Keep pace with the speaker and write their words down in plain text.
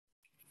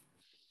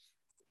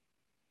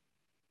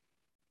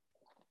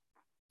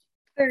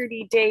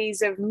30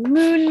 days of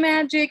moon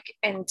magic,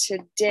 and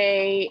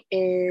today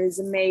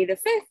is May the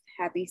 5th.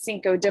 Happy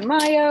Cinco de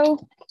Mayo.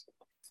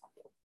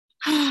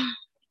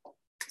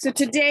 So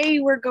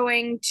today we're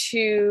in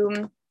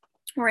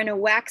a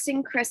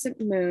waxing crescent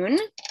moon.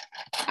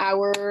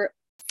 Our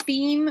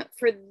theme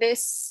for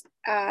this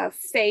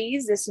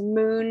phase, this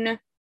moon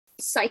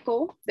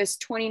cycle, this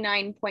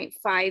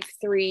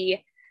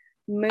 29.53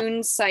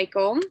 moon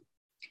cycle,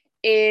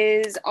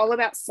 is all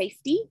about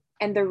safety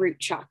and the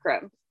root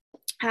chakra.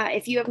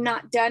 If you have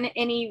not done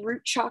any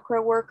root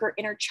chakra work or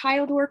inner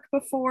child work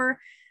before,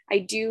 I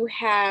do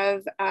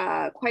have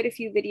quite a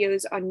few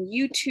videos on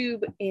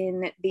YouTube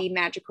in the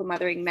Magical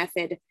Mothering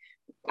Method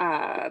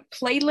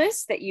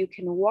playlist that you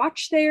can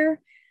watch there.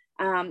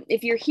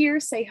 If you're here,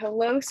 say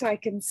hello so I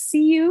can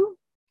see you.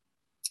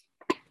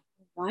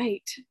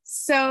 Right.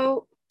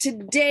 So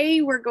today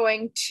we're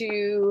going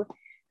to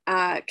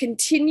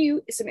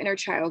continue some inner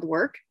child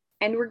work.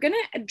 And we're going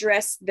to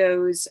address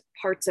those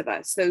parts of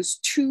us, those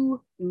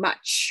too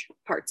much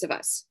parts of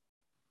us.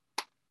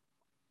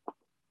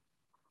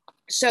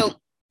 So,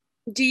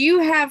 do you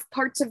have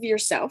parts of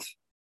yourself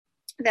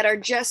that are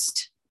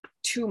just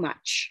too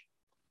much?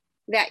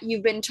 That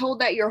you've been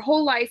told that your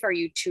whole life? Are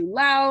you too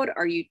loud?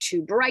 Are you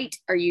too bright?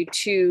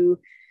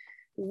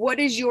 What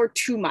is your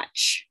too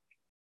much?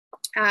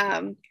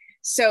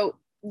 So,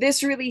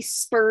 this really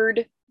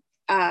spurred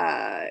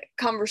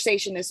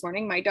conversation this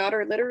morning. My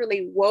daughter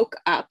literally woke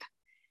up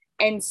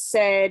and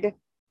said,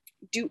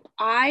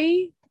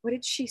 what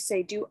did she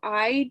say? Do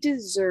I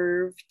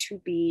deserve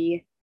to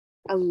be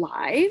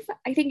alive?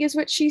 I think is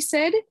what she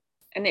said.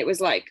 And it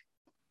was like,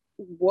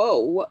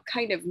 whoa, what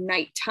kind of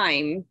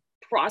nighttime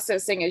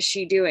processing is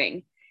she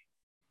doing?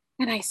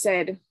 And I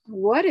said,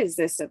 what is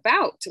this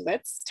about?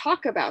 Let's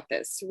talk about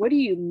this. What do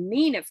you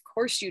mean? Of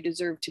course you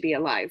deserve to be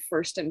alive,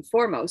 first and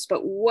foremost,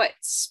 but what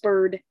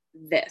spurred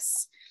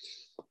this?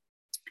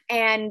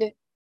 And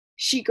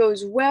she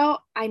goes,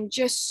 well, I'm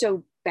just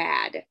so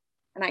bad.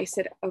 And I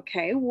said,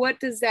 okay, what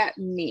does that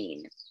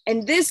mean?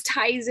 And this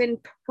ties in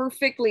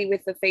perfectly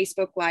with the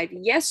Facebook Live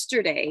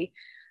yesterday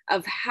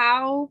of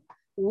how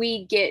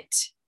we get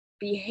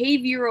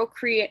behavioral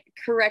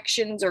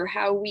corrections, or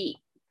how we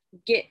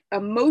get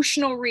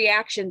emotional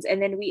reactions,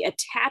 and then we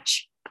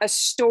attach a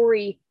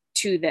story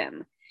to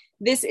them.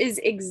 This is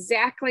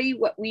exactly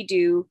what we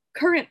do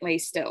currently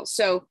still.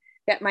 So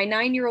that my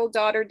 9-year-old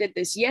daughter did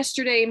this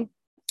yesterday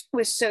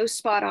was so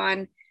spot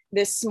on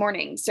this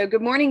morning. So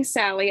good morning,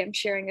 Sally. I'm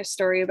sharing a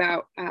story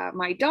about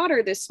my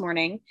daughter this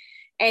morning.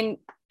 And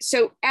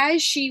so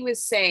as she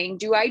was saying,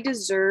 do I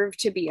deserve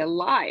to be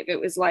alive?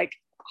 It was like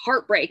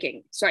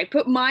heartbreaking. So I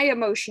put my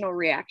emotional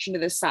reaction to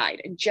the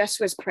side and just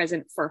was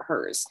present for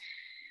hers.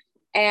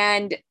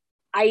 And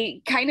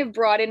I kind of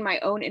brought in my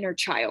own inner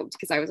child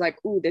because I was like,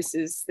 ooh, this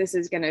is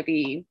going to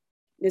be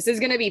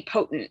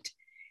potent.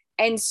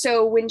 And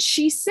so when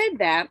she said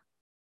that,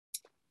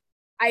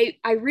 I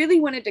really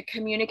wanted to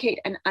communicate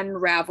and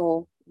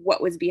unravel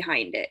what was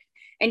behind it.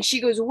 And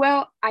she goes,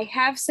 well, I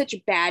have such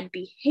bad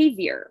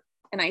behavior.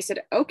 And I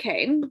said,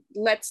 okay,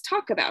 let's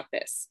talk about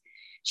this.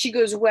 She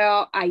goes,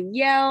 well, I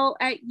yell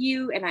at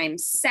you and I'm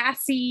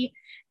sassy.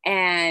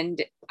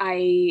 And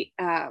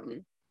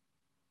and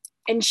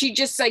she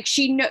just like,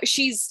 she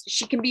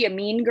can be a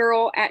mean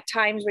girl at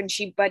times when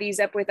she buddies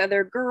up with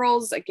other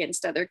girls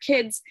against other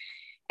kids.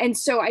 And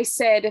so I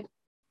said,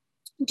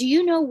 do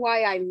you know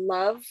why I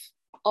love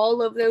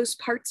all of those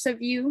parts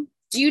of you?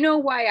 Do you know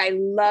why I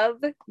love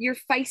your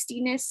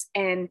feistiness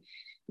and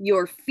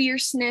your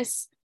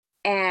fierceness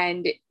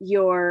and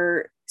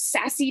your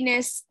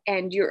sassiness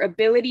and your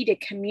ability to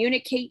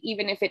communicate,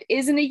 even if it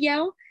isn't a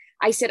yell?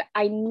 I said,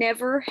 I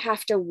never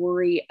have to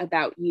worry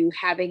about you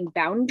having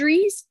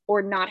boundaries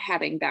or not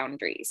having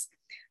boundaries.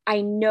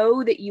 I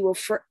know that you will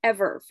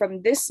forever,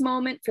 from this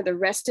moment for the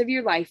rest of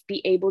your life,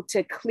 be able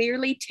to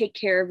clearly take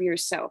care of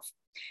yourself.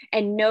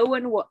 And no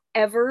one will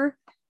ever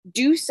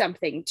do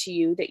something to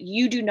you that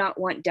you do not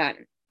want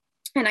done.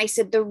 And I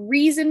said, the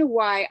reason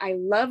why I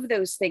love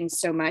those things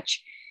so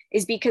much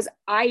is because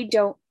I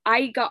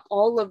got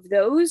all of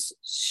those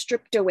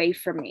stripped away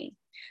from me.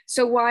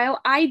 So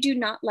while I do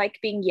not like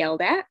being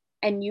yelled at,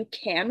 and you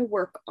can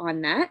work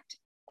on that,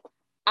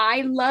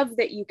 I love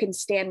that you can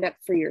stand up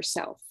for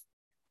yourself.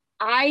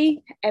 I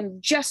am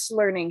just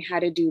learning how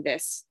to do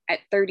this at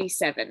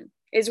 37,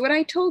 is what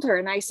I told her.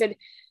 And I said,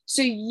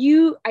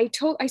 you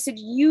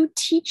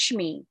teach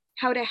me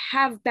how to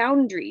have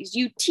boundaries.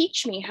 You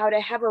teach me how to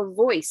have a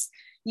voice.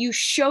 You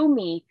show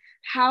me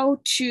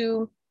how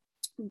to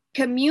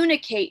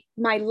communicate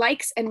my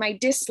likes and my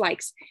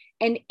dislikes.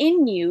 And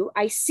in you,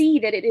 I see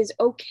that it is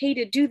okay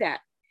to do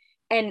that.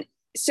 And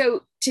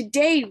so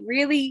today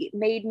really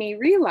made me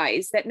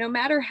realize that no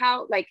matter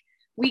how, like,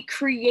 we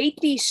create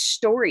these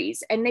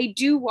stories, and they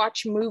do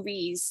watch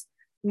movies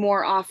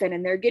more often,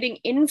 and they're getting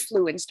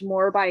influenced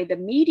more by the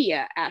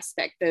media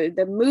aspect,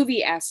 the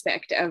movie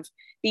aspect of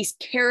these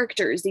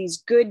characters,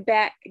 these good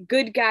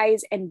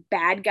guys and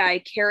bad guy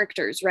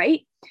characters,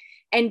 right?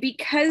 And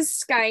because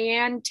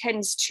Skyanne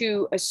tends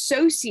to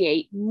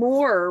associate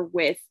more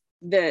with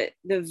the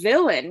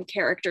villain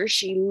character.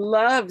 She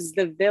loves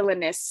the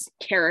villainous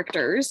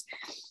characters.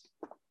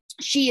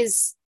 She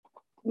is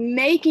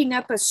making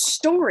up a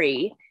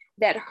story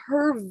that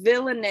her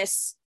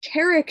villainous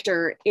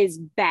character is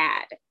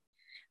bad.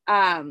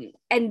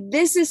 And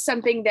this is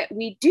something that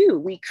we do.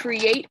 We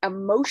create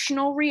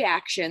emotional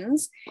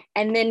reactions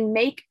and then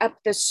make up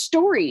the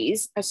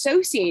stories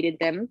associated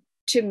them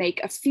to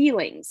make a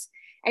feelings.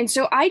 And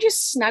so I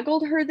just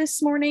snuggled her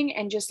this morning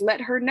and just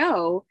let her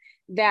know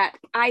that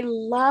I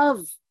love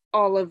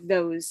all of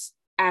those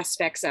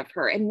aspects of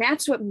her. And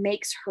that's what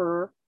makes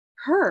her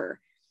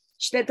her.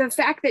 That the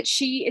fact that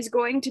she is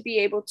going to be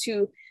able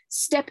to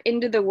step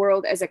into the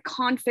world as a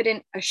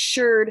confident,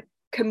 assured,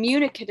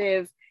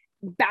 communicative,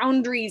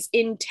 boundaries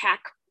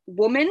intact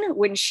woman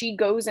when she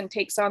goes and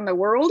takes on the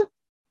world,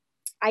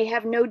 I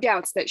have no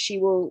doubts that she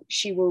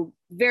will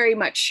very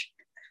much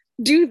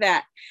do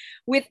that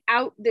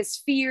without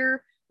this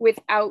fear,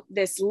 without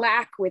this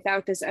lack,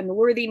 without this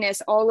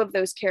unworthiness, all of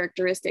those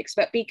characteristics.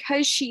 But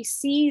because she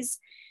sees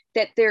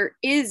that there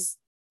is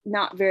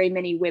not very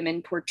many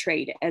women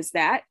portrayed as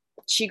that,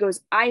 she goes,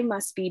 I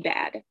must be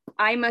bad.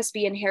 I must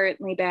be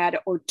inherently bad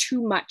or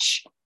too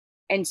much.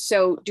 And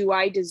so do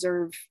I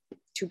deserve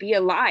to be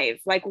alive?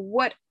 Like,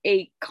 what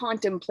a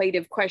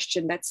contemplative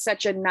question. That's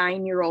such a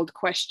 9-year-old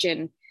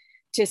question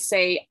to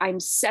say, I'm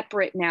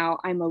separate now.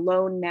 I'm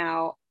alone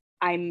now.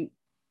 I'm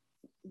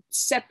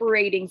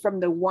separating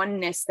from the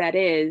oneness that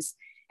is.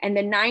 And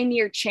the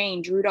 9-year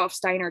change, Rudolf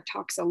Steiner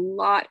talks a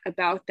lot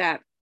about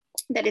that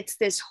it's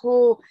this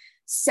whole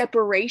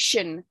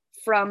separation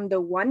from the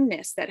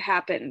oneness that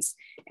happens.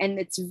 And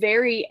it's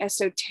very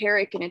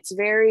esoteric and it's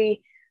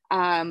very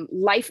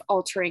life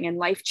altering and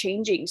life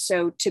changing.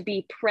 So to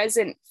be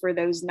present for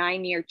those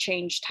 9-year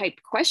change type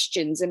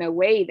questions in a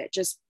way that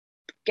just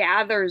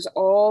gathers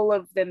all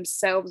of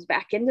themselves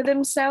back into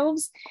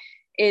themselves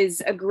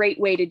is a great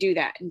way to do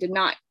that and to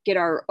not get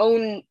our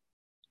own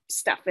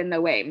stuff in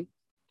the way.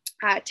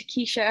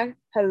 Takesha,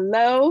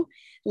 hello.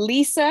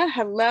 Lisa,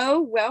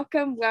 hello.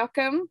 Welcome,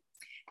 welcome.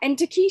 And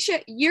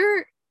Takesha,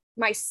 you're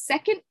my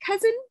second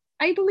cousin,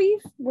 I believe.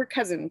 We're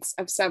cousins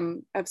of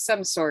some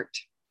sort.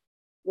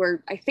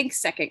 We're, I think,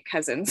 second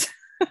cousins.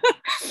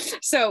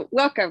 So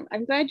welcome.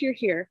 I'm glad you're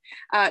here.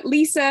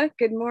 Lisa,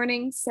 good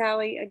morning.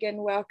 Sally, again,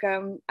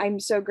 welcome.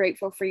 I'm so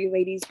grateful for you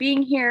ladies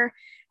being here.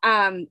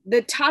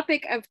 The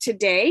topic of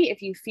today,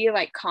 if you feel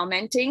like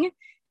commenting,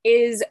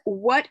 is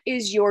what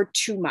is your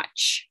too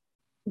much?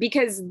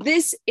 Because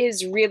this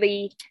is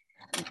really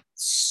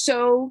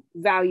so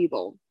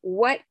valuable.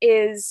 What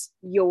is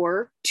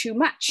your too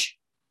much?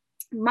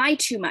 My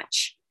too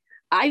much.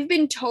 I've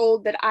been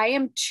told that I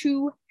am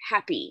too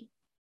happy.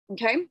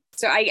 Okay.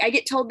 So I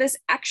get told this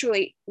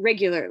actually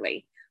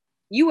regularly.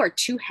 You are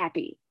too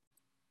happy.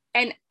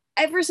 And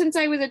ever since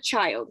I was a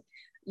child,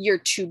 you're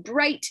too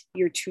bright,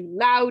 you're too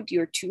loud,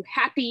 you're too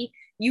happy,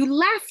 you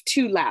laugh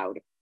too loud.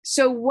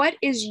 So what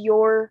is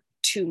your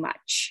too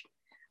much?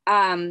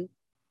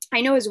 I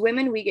know as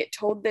women, we get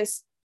told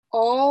this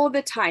all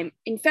the time.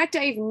 In fact,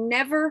 I've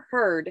never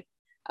heard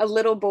a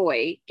little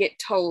boy get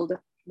told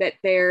that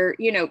they're,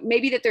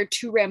 maybe that they're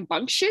too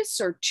rambunctious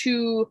or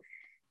too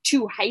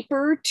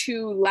hyper,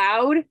 too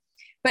loud.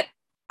 But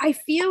I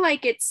feel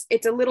like it's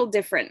a little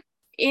different.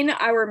 In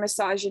our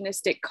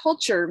misogynistic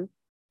culture,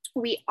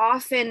 we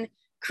often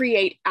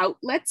create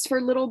outlets for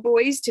little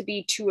boys to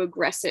be too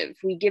aggressive.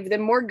 We give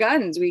them more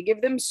guns, we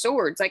give them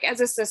swords, like as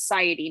a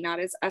society, not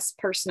as us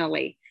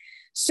personally.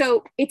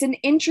 So it's an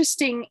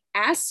interesting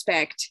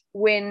aspect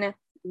when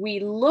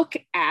we look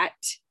at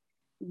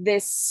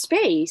this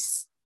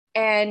space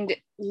and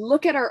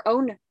look at our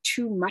own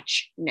too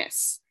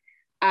muchness.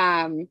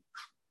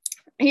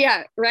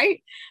 Yeah,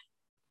 right.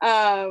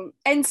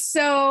 And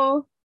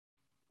so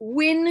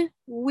when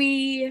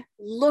we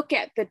look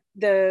at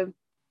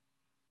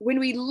when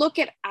we look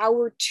at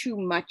our too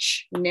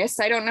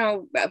muchness, I don't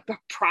know a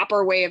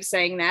proper way of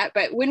saying that,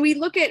 but when we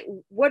look at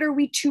what are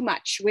we too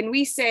much, when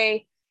we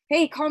say,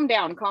 hey, calm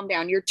down,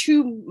 you're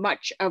too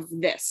much of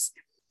this.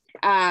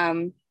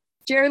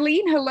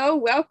 Geraldine, hello,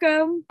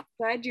 welcome.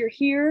 Glad you're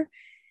here.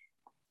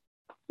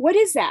 What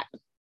is that?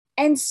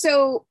 And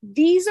so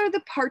these are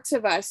the parts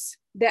of us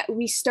that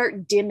we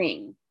start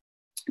dimming,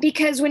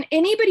 because when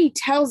anybody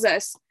tells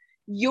us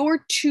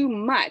you're too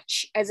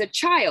much as a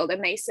child,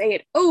 and they say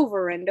it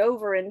over and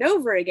over and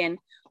over again,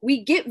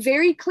 we get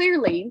very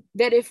clearly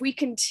that if we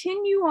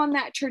continue on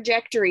that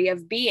trajectory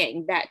of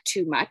being that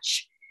too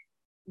much,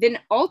 then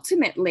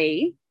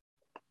ultimately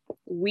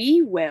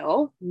we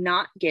will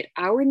not get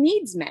our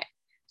needs met.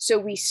 So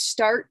we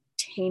start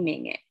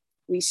taming it.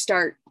 We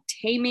start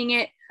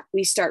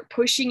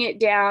pushing it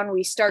down.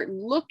 We start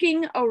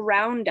looking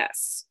around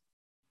us.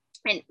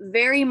 And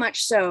very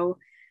much so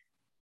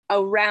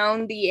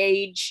around the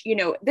age,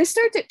 this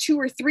starts at 2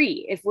 or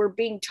 3. If we're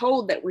being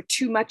told that we're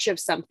too much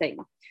of something,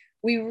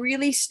 we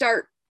really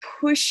start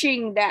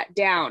pushing that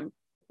down,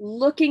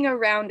 looking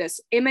around us,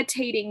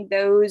 imitating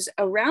those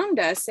around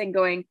us and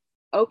going,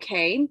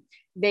 okay,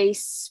 they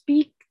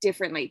speak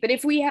differently. But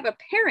if we have a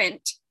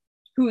parent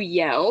who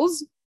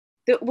yells,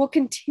 that will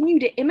continue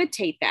to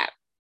imitate that,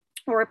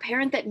 or a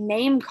parent that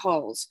name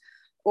calls,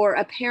 or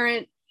a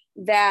parent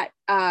that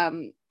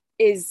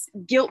is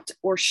guilt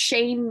or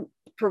shame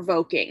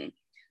provoking.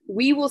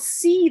 We will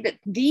see that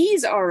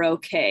these are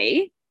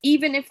okay,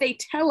 even if they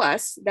tell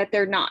us that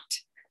they're not.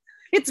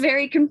 It's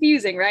very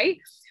confusing, right?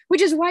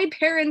 Which is why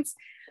parents,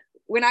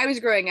 when I was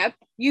growing up,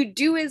 you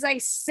do as I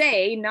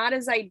say, not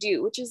as I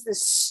do, which is the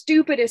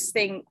stupidest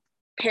thing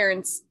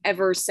parents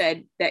ever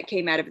said that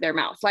came out of their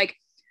mouth. Like,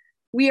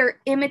 we are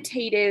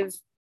imitative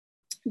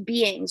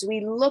beings.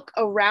 We look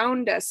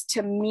around us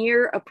to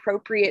mirror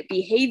appropriate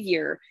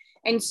behavior.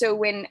 And so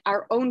when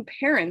our own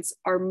parents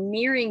are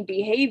mirroring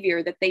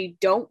behavior that they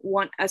don't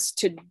want us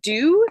to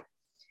do,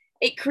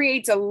 it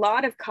creates a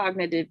lot of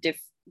cognitive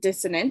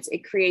dissonance.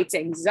 It creates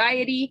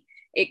anxiety.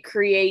 It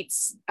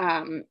creates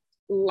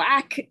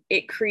lack.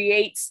 It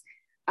creates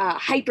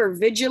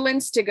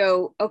hypervigilance to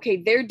go, okay,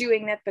 they're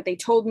doing that, but they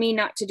told me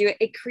not to do it.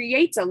 It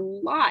creates a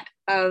lot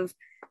of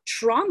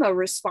trauma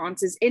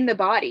responses in the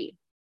body.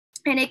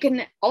 And it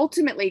can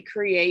ultimately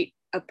create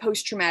a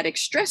post-traumatic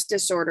stress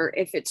disorder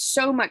if it's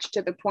so much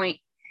to the point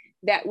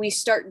that we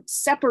start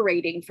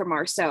separating from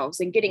ourselves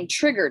and getting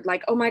triggered,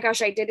 like, oh my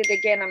gosh, I did it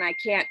again and I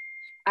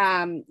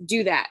can't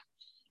do that.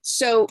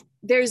 So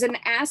there's an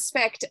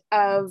aspect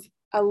of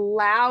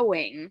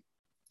allowing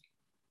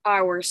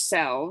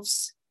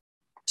ourselves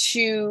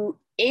to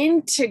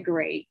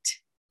integrate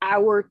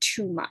our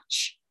too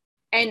much.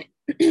 And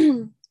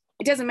it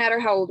doesn't matter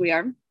how old we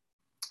are.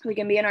 We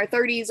can be in our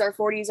 30s, our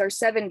 40s, our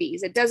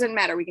 70s. It doesn't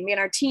matter. We can be in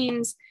our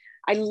teens.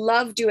 I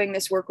love doing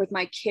this work with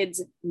my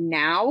kids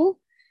now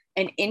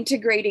and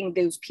integrating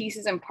those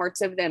pieces and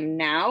parts of them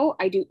now.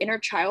 I do inner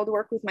child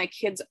work with my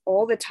kids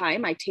all the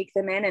time. I take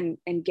them in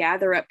and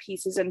gather up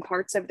pieces and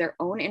parts of their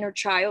own inner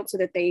child so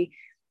that they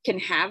can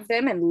have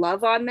them and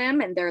love on them.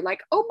 And they're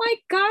like, oh my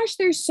gosh,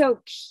 they're so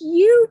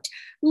cute.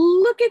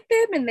 Look at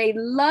them. And they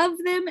love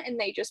them and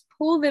they just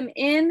pull them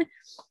in.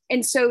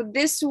 And so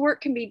this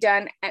work can be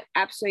done at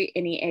absolutely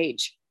any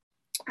age.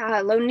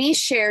 Lonice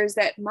shares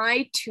that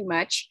my too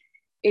much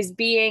is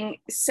being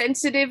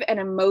sensitive and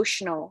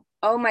emotional.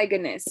 Oh my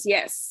goodness.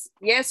 Yes.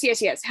 Yes,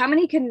 yes, yes. How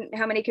many can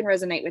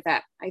resonate with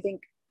that? I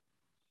think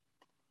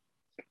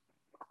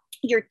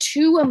you're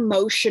too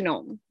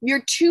emotional.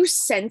 You're too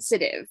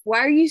sensitive. Why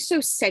are you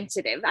so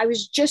sensitive? I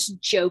was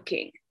just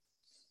joking.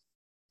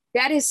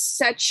 That is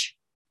such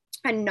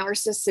a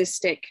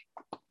narcissistic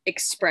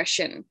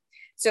expression.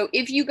 So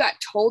if you got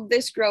told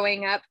this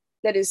growing up,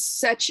 that is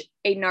such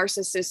a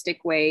narcissistic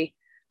way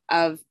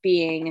of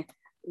being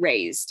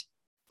raised.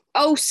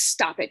 Oh,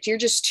 stop it. You're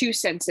just too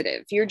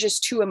sensitive. You're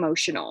just too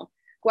emotional.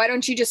 Why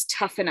don't you just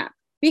toughen up?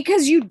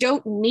 Because you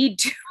don't need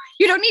to.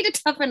 You don't need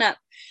to toughen up.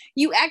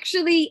 You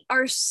actually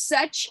are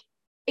such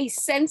a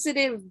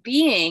sensitive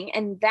being,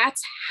 and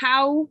that's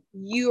how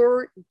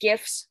your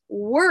gifts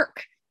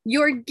work.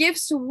 Your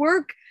gifts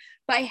work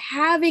by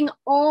having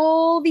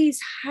all these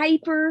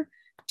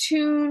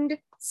hyper-tuned,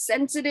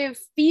 sensitive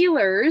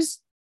feelers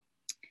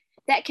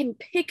that can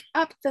pick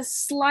up the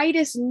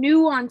slightest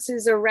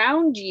nuances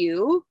around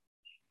you.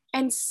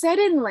 And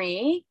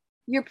suddenly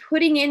you're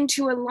putting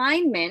into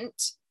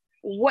alignment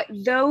what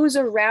those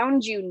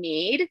around you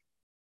need.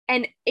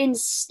 And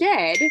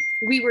instead,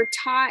 we were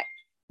taught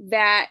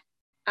that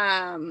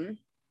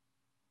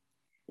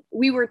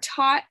we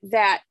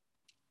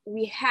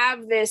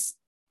have this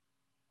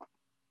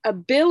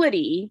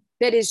ability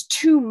that is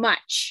too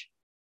much.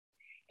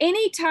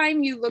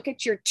 Anytime you look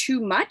at your too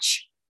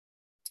much,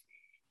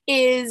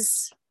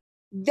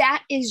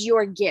 that is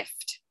your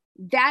gift.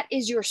 That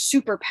is your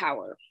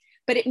superpower.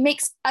 But it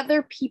makes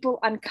other people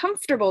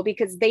uncomfortable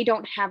because they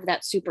don't have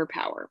that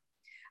superpower.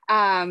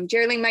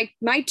 Geraldine,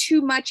 my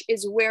too much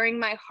is wearing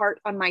my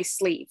heart on my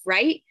sleeve,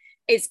 right?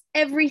 Is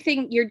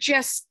everything, you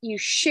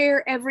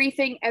share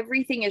everything.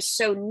 Everything is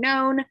so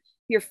known.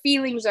 Your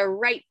feelings are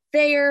right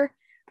there.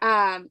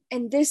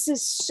 And this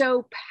is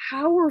so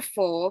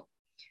powerful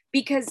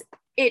because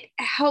it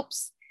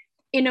helps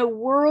in a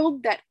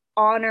world that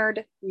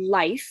honored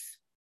life.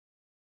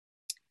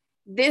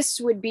 This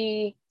would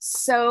be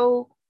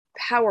so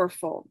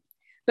powerful.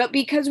 But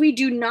because we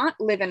do not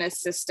live in a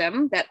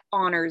system that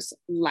honors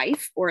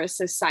life or a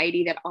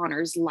society that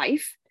honors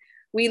life,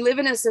 we live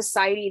in a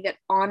society that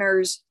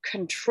honors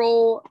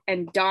control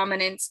and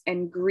dominance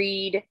and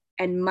greed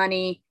and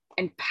money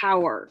and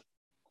power.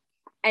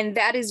 And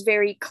that is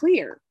very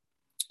clear.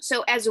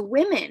 So as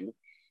women,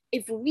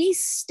 if we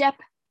step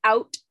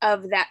out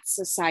of that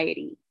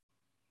society,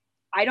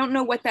 I don't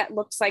know what that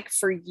looks like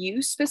for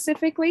you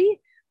specifically,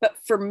 but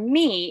for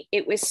me,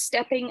 it was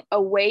stepping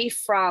away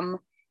from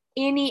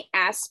any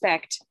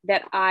aspect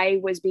that I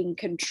was being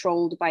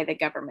controlled by the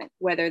government,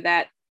 whether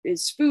that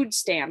is food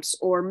stamps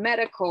or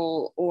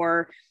medical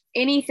or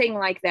anything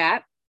like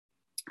that.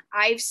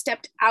 I've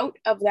stepped out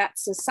of that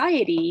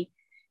society.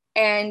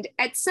 And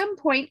at some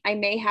point, I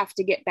may have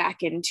to get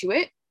back into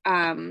it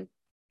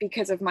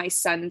because of my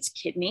son's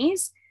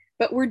kidneys.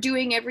 But we're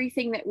doing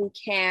everything that we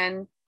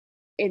can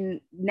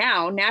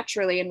now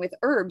naturally and with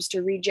herbs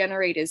to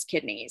regenerate his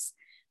kidneys.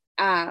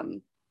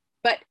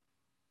 But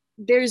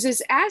there's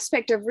this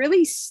aspect of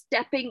really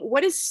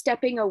what does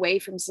stepping away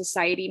from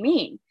society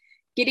mean?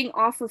 Getting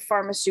off of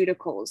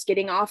pharmaceuticals,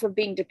 getting off of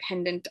being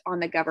dependent on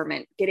the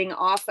government, getting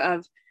off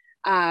of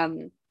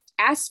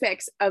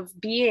aspects of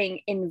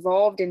being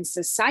involved in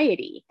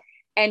society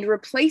and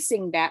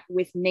replacing that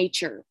with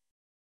nature.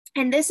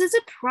 And this is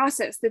a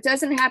process that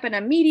doesn't happen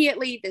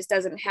immediately. This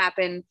doesn't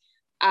happen,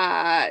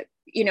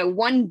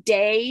 one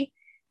day.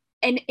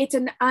 And it's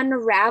an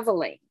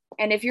unraveling.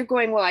 And if you're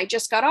going, well, I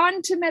just got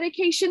on to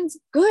medications,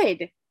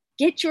 good.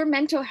 Get your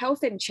mental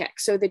health in check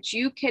so that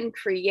you can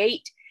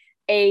create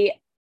a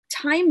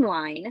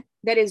timeline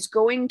that is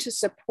going to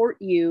support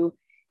you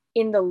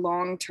in the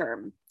long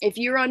term. If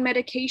you're on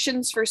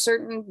medications for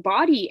certain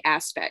body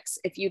aspects,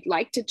 if you'd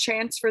like to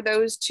transfer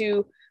those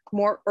to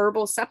more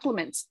herbal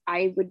supplements,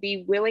 I would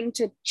be willing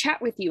to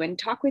chat with you and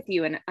talk with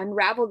you and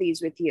unravel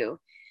these with you.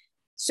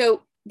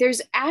 So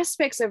there's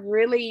aspects of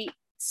really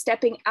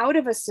stepping out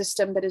of a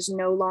system that is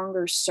no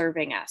longer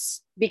serving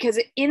us, because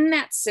in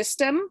that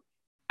system,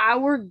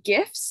 our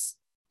gifts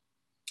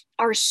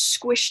are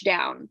squished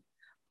down,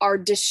 are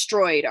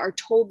destroyed, are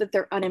told that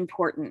they're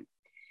unimportant.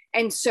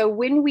 And so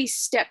when we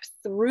step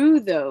through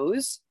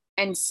those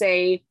and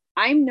say,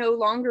 I'm no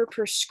longer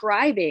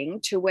prescribing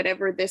to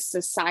whatever this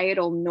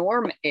societal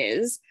norm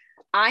is,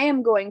 I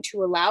am going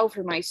to allow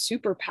for my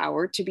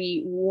superpower to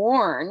be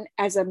worn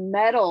as a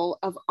medal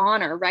of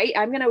honor, right?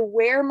 I'm going to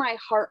wear my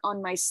heart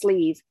on my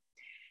sleeve,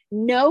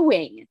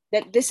 knowing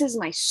that this is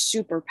my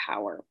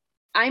superpower.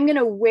 I'm going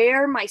to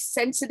wear my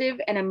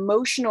sensitive and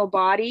emotional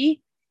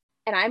body,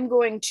 and I'm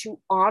going to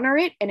honor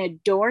it and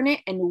adorn it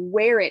and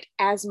wear it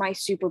as my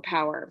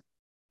superpower.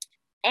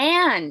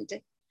 And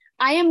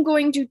I am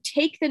going to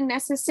take the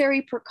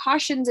necessary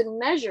precautions and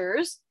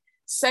measures,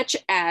 such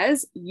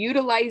as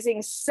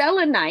utilizing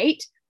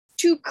selenite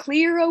to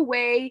clear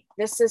away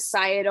the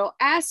societal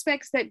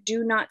aspects that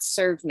do not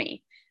serve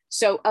me.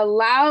 So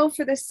allow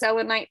for the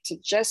selenite to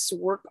just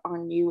work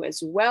on you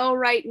as well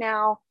right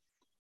now,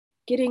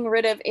 getting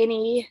rid of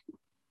any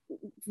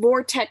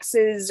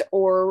vortexes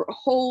or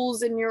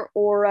holes in your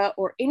aura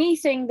or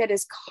anything that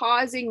is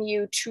causing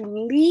you to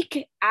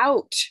leak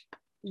out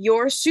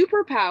your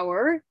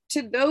superpower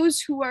to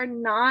those who are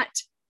not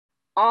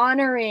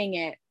honoring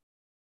it.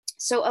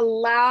 So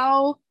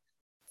allow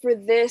for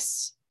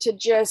this to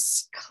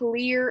just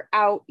clear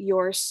out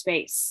your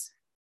space.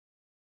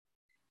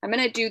 I'm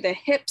going to do the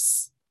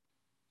hips.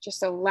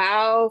 Just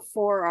allow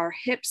for our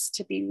hips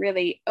to be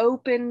really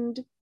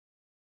opened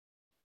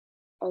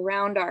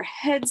around our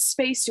head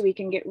space so we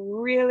can get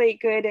really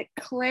good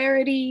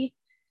clarity.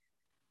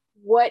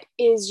 What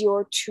is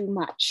your too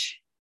much?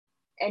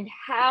 And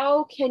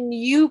how can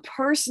you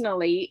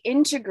personally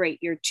integrate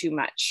your too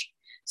much?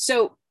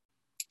 So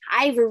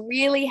I've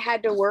really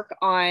had to work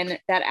on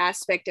that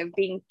aspect of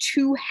being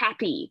too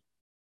happy.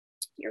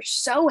 You're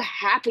so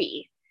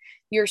happy.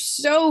 You're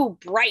so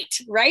bright,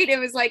 right? It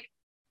was like,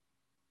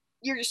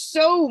 you're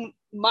so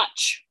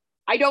much.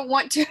 I don't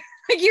want to,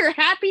 like, your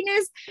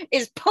happiness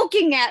is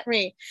poking at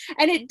me.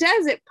 And it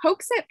does, it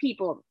pokes at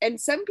people.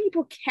 And some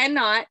people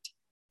cannot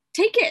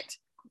take it.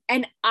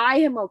 And I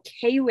am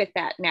okay with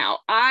that now.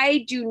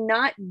 I do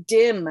not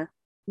dim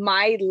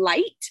my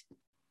light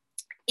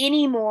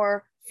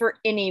anymore for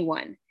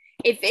anyone.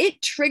 If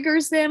it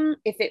triggers them,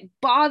 if it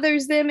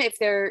bothers them, if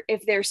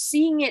they're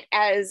seeing it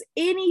as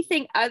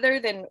anything other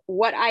than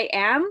what I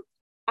am,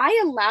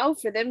 I allow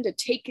for them to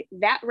take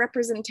that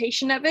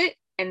representation of it,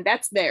 and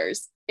that's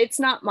theirs. It's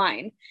not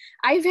mine.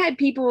 I've had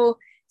people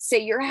say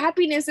your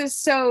happiness is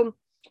so,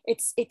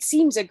 it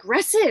seems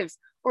aggressive,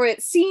 or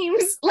it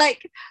seems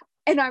like,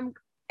 and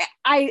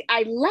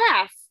I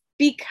laugh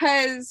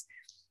because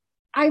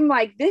I'm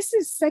like, this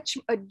is such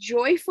a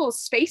joyful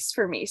space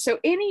for me. So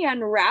any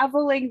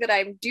unraveling that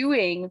I'm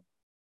doing,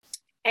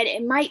 and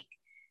it might,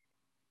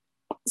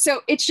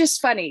 so it's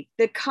just funny,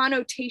 the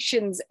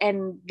connotations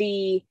and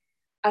the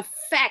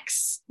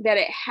effects that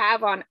it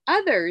have on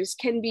others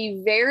can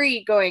be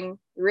very going,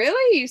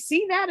 really? You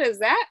see that as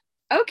that?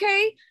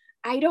 Okay.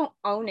 I don't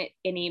own it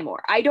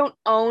anymore. I don't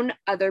own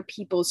other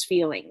people's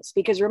feelings,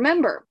 because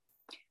remember,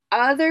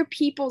 other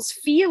people's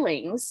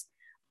feelings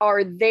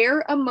are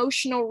their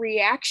emotional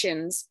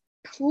reactions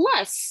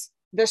plus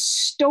the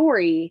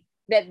story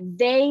that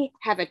they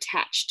have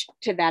attached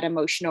to that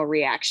emotional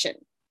reaction.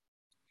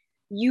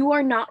 You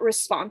are not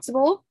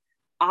responsible.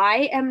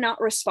 I am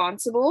not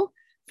responsible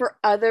for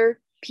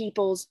other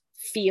people's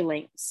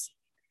feelings.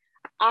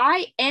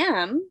 I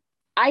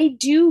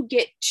do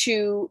get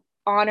to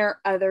honor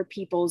other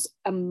people's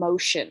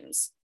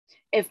emotions.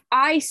 If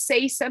I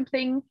say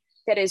something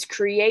that has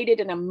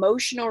created an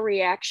emotional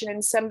reaction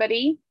in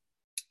somebody,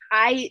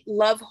 I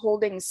love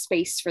holding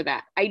space for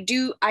that.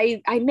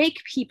 I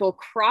make people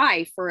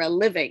cry for a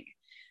living.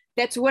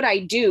 That's what I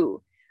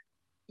do.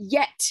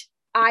 Yet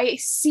I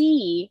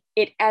see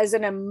it as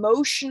an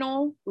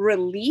emotional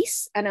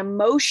release, an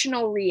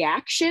emotional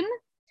reaction.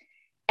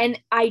 And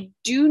I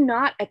do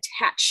not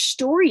attach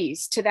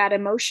stories to that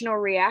emotional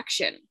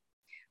reaction,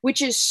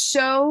 which is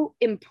so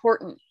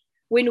important.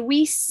 When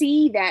we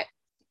see that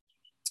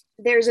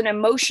there's an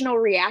emotional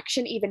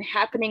reaction even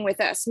happening with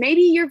us.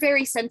 Maybe you're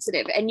very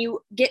sensitive and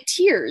you get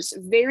tears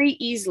very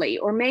easily,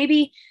 or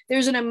maybe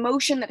there's an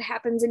emotion that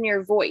happens in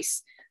your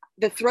voice.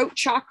 The throat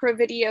chakra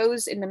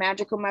videos in the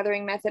Magical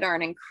Mothering Method are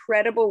an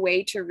incredible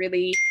way to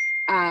really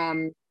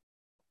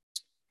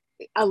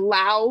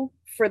allow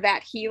for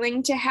that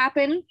healing to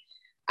happen.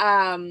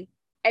 And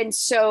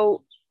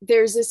so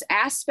there's this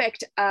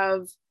aspect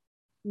of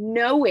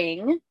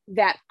knowing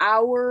that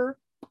our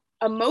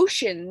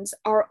emotions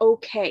are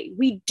okay.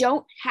 We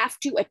don't have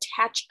to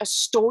attach a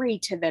story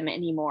to them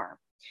anymore.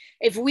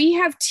 If we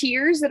have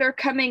tears that are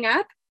coming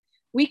up,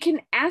 we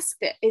can ask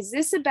that, is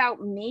this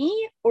about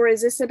me or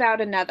is this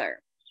about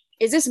another?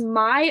 Is this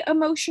my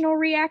emotional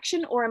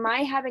reaction, or am I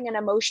having an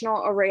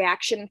emotional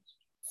reaction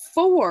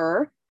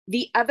for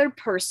the other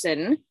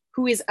person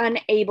who is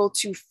unable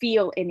to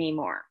feel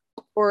anymore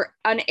or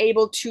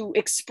unable to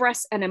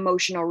express an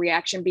emotional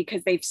reaction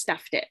because they've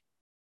stuffed it?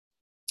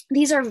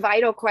 These are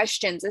vital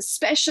questions,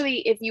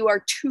 especially if you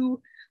are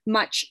too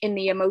much in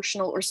the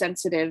emotional or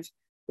sensitive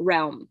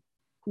realm.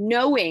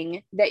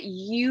 Knowing that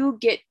you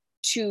get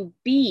to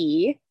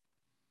be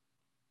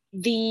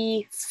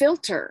the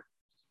filter.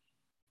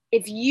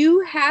 If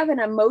you have an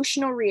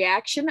emotional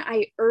reaction,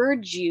 I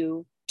urge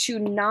you to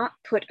not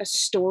put a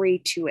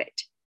story to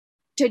it,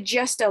 to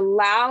just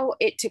allow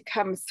it to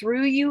come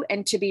through you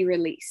and to be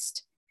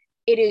released.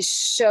 It is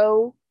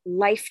so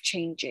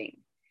life-changing.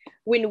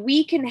 When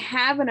we can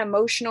have an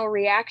emotional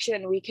reaction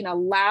and we can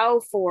allow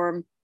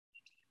for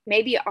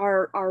maybe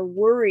our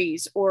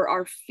worries or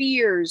our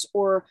fears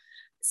or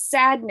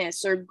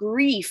sadness or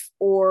grief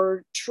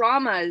or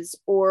traumas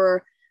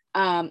or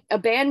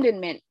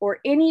abandonment or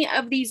any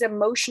of these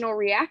emotional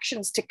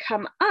reactions to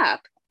come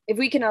up, if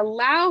we can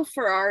allow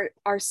for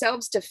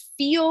ourselves to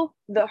feel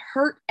the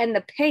hurt and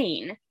the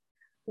pain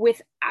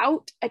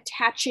without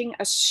attaching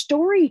a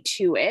story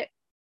to it,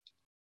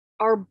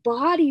 our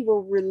body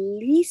will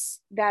release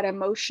that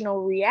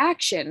emotional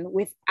reaction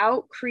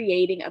without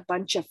creating a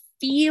bunch of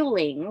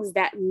feelings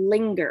that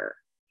linger.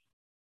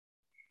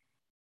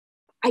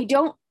 I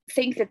don't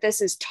think that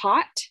this is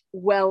taught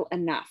well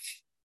enough.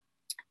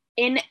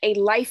 In a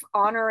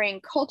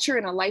life-honoring culture,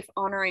 in a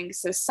life-honoring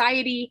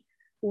society,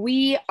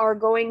 we are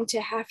going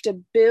to have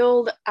to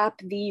build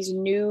up these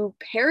new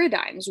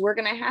paradigms. We're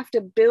going to have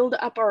to build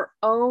up our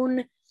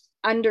own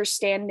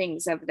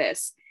understandings of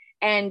this.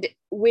 And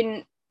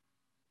when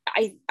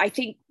I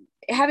think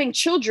having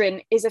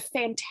children is a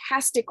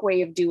fantastic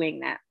way of doing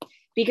that,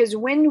 because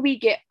when we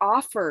get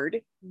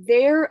offered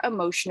their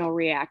emotional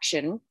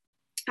reaction,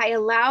 I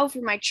allow for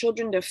my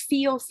children to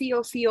feel,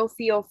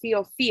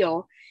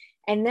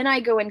 and then I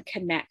go and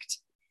connect.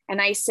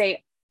 And I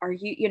say, are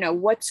you know,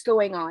 what's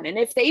going on? And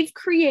if they've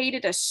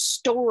created a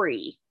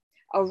story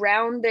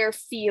around their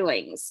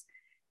feelings,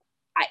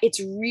 it's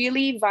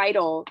really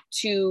vital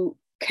to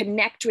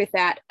connect with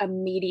that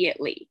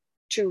immediately,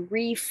 to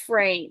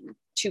reframe,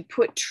 to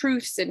put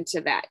truths into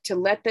that, to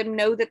let them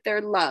know that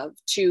they're loved,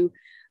 to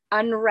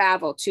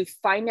unravel, to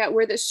find out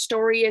where the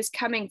story is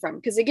coming from.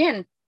 Because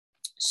again,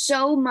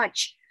 so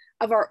much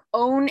of our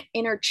own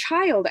inner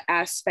child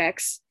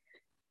aspects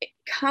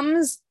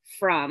comes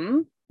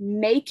from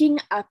making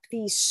up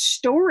these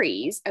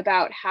stories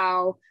about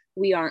how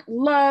we aren't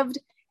loved.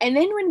 And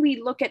then when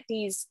we look at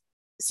these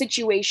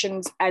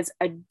situations as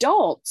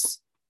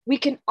adults, we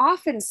can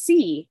often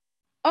see,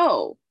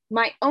 oh,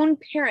 my own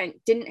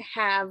parent didn't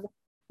have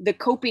the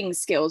coping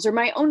skills, or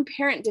my own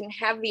parent didn't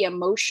have the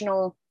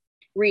emotional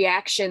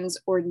reactions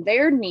or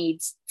their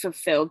needs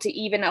fulfilled to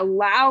even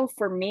allow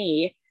for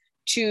me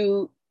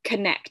to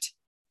connect.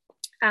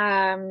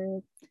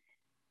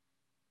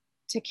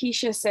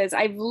 Takesha says,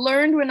 I've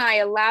learned when I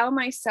allow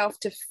myself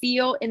to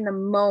feel in the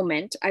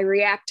moment, I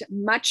react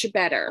much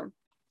better.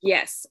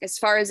 Yes, as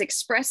far as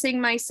expressing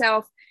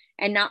myself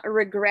and not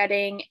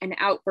regretting an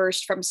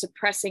outburst from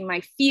suppressing my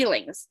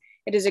feelings.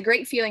 It is a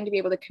great feeling to be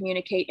able to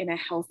communicate in a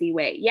healthy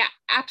way. Yeah,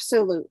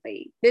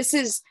 absolutely. This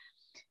is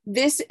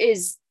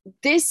the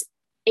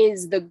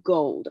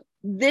gold.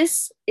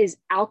 This is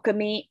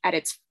alchemy at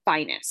its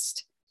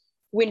finest.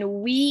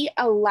 When we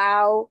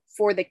allow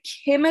for the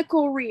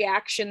chemical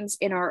reactions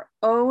in our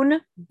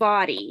own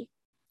body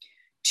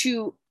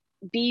to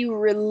be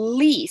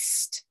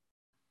released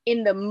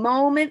in the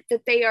moment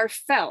that they are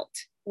felt,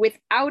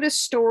 without a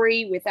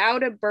story,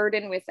 without a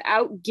burden,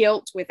 without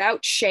guilt,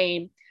 without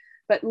shame,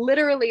 but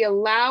literally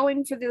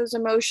allowing for those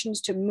emotions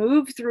to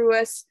move through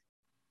us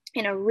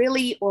in a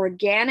really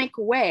organic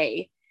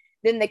way,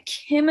 then the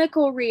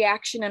chemical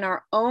reaction in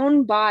our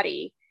own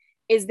body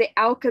is the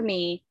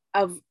alchemy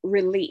of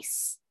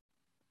release,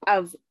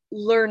 of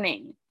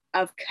learning,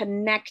 of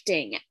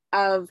connecting,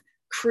 of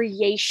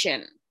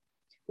creation,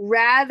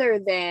 rather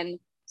than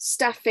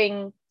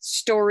stuffing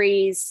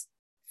stories,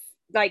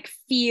 like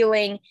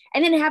feeling,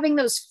 and then having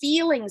those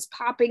feelings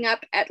popping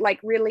up at like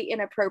really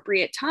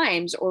inappropriate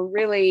times, or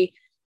really,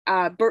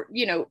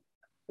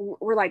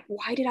 we're like,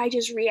 why did I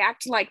just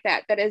react like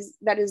that? That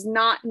is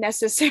not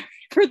necessary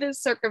for this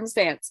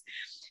circumstance.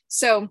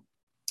 So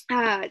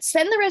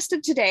spend the rest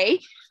of today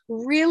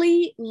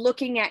really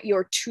looking at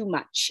your too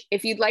much.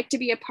 If you'd like to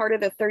be a part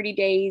of the 30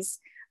 days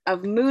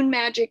of moon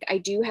magic, I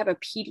do have a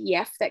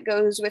PDF that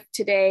goes with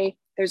today.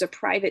 There's a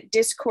private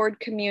Discord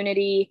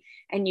community,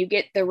 and you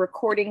get the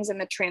recordings and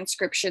the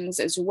transcriptions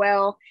as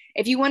well.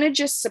 If you want to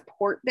just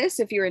support this,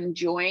 if you're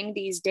enjoying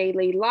these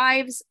daily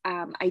lives,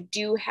 I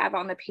do have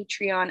on the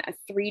Patreon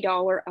a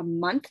 $3 a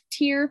month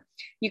tier.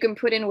 You can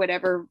put in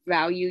whatever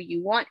value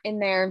you want in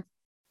there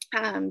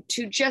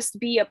to just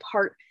be a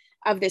part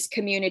of this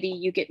community.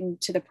 You get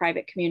into the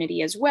private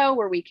community as well,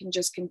 where we can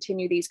just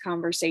continue these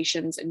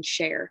conversations and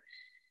share.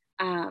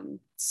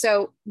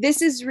 So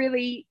this is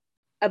really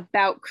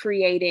about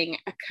creating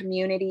a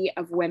community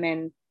of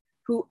women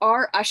who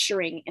are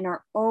ushering in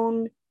our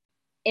own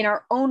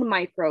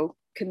micro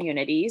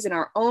communities, in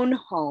our own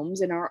homes,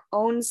 in our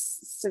own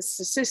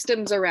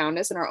systems around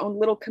us, in our own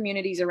little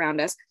communities around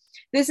us.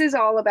 This is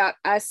all about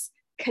us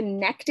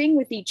connecting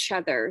with each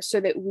other so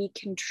that we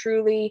can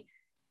truly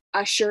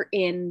usher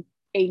in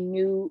a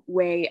new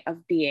way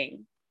of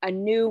being, a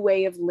new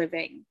way of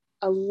living,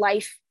 a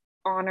life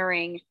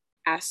honoring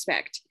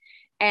aspect.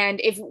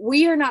 And if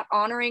we are not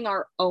honoring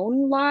our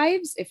own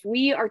lives, if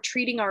we are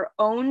treating our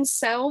own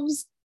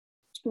selves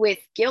with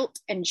guilt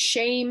and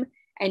shame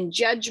and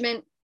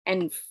judgment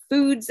and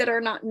foods that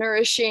are not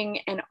nourishing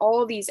and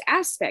all these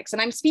aspects,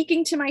 and I'm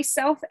speaking to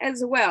myself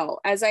as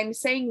well as I'm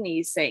saying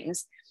these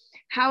things,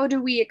 how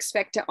do we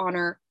expect to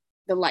honor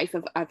the life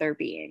of other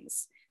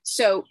beings?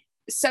 So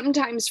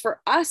sometimes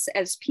for us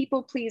as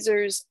people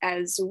pleasers,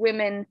 as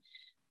women,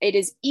 it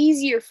is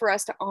easier for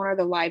us to honor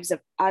the lives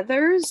of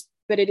others,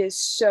 but it is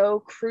so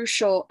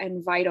crucial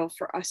and vital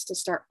for us to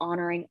start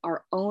honoring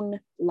our own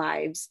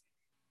lives,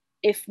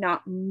 if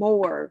not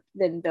more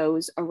than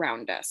those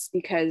around us.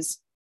 Because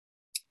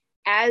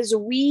as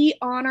we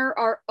honor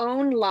our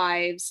own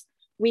lives,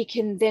 we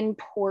can then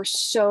pour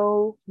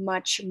so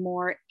much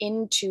more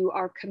into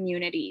our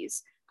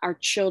communities, our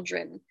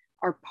children,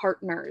 our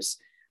partners,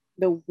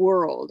 the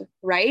world,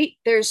 right?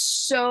 There's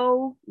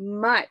so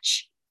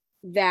much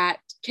that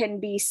can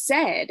be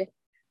said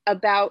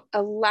about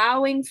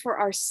allowing for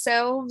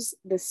ourselves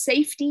the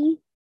safety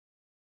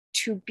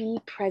to be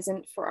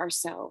present for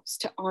ourselves,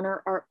 to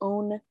honor our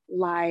own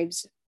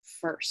lives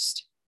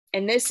first.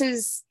 And this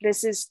is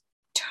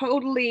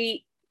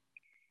totally,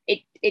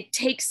 it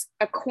takes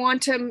a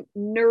quantum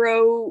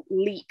neuro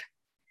leap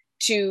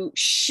to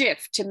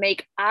shift, to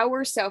make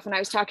ourselves, and I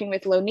was talking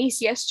with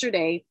Lonice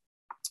yesterday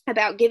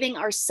about giving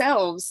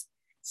ourselves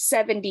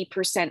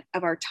 70%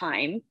 of our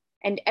time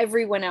and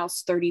everyone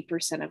else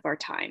 30% of our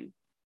time.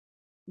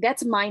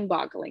 That's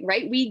mind-boggling,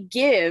 right? We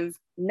give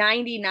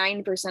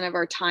 99% of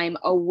our time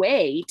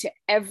away to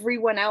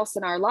everyone else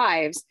in our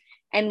lives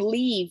and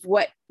leave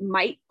what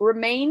might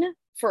remain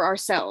for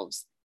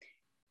ourselves.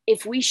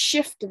 If we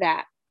shift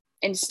that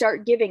and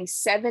start giving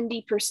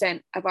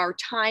 70% of our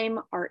time,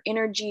 our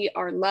energy,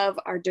 our love,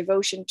 our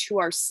devotion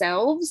to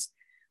ourselves,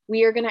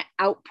 we are going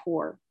to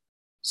outpour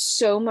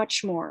so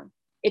much more.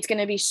 It's going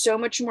to be so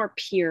much more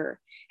pure.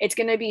 It's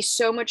going to be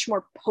so much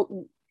more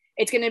potent.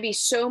 It's going to be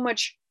so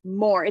much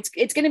more. It's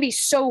going to be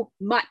so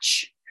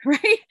much,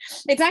 right?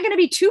 It's not going to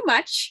be too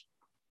much.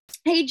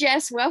 Hey,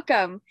 Jess,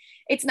 welcome.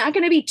 It's not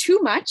going to be too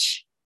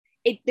much.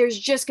 There's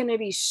just going to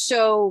be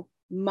so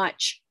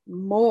much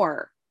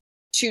more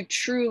to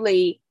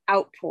truly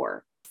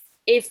outpour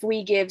if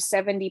we give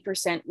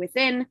 70%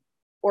 within,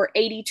 or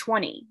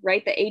 80-20,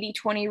 right? The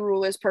 80-20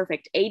 rule is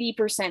perfect.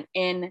 80%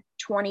 in,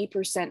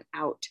 20%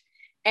 out.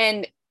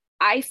 And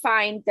I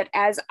find that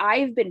as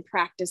I've been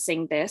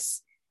practicing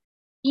this,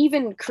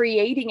 even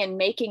creating and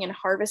making and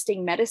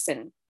harvesting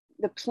medicine,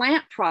 the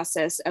plant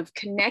process of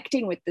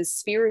connecting with the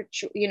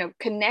spiritual,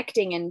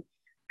 connecting and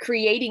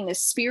creating the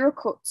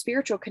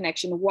spiritual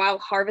connection while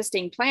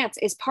harvesting plants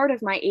is part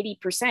of my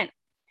 80%.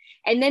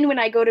 And then when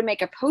I go to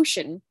make a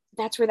potion,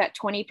 that's where that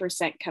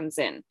 20% comes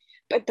in.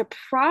 But the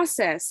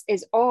process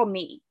is all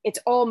me. It's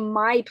all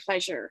my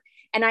pleasure.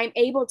 And I'm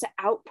able to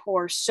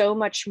outpour so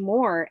much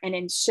more and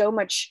in so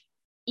much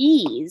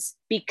ease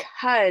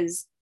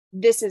because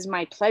this is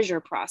my pleasure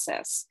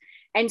process.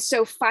 And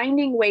so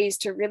finding ways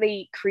to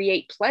really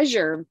create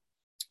pleasure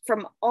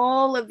from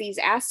all of these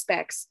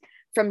aspects,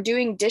 from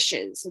doing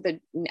dishes.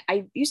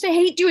 I used to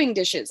hate doing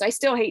dishes. I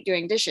still hate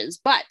doing dishes,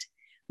 but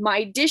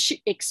my dish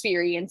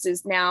experience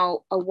is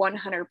now a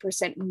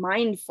 100%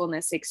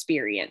 mindfulness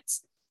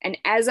experience. And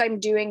as I'm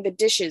doing the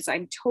dishes,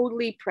 I'm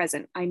totally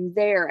present. I'm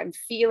there. I'm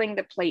feeling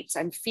the plates.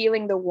 I'm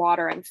feeling the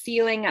water. I'm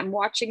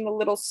watching the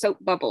little soap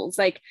bubbles.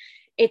 Like,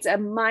 it's a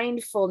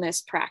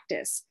mindfulness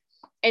practice.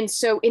 And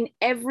so in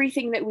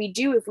everything that we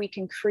do, if we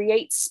can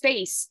create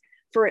space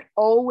for it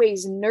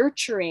always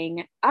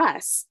nurturing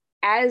us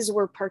as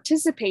we're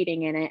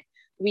participating in it,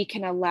 we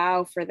can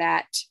allow for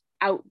that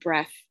out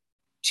breath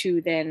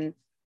to then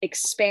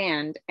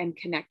expand and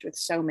connect with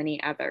so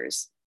many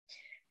others.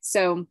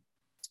 So,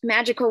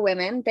 magical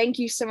women, thank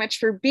you so much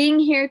for being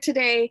here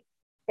today.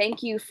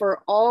 Thank you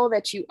for all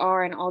that you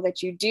are and all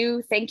that you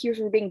do. Thank you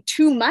for being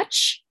too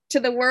much to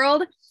the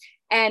world.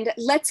 And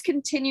let's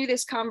continue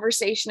this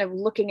conversation of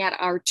looking at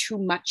our too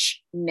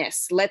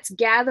muchness. Let's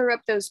gather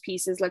up those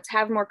pieces. Let's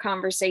have more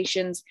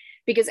conversations,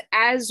 because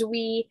as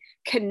we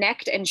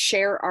connect and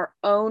share our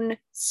own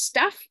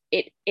stuff,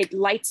 it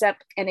lights up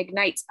and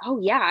ignites. Oh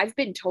yeah, I've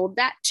been told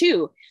that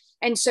too.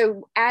 And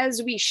so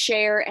as we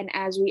share and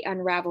as we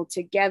unravel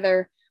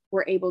together,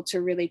 we're able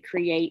to really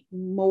create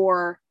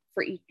more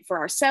for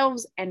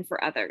ourselves and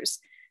for others.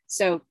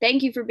 So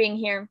thank you for being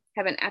here.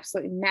 Have an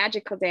absolutely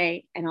magical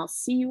day, and I'll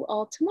see you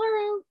all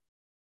tomorrow.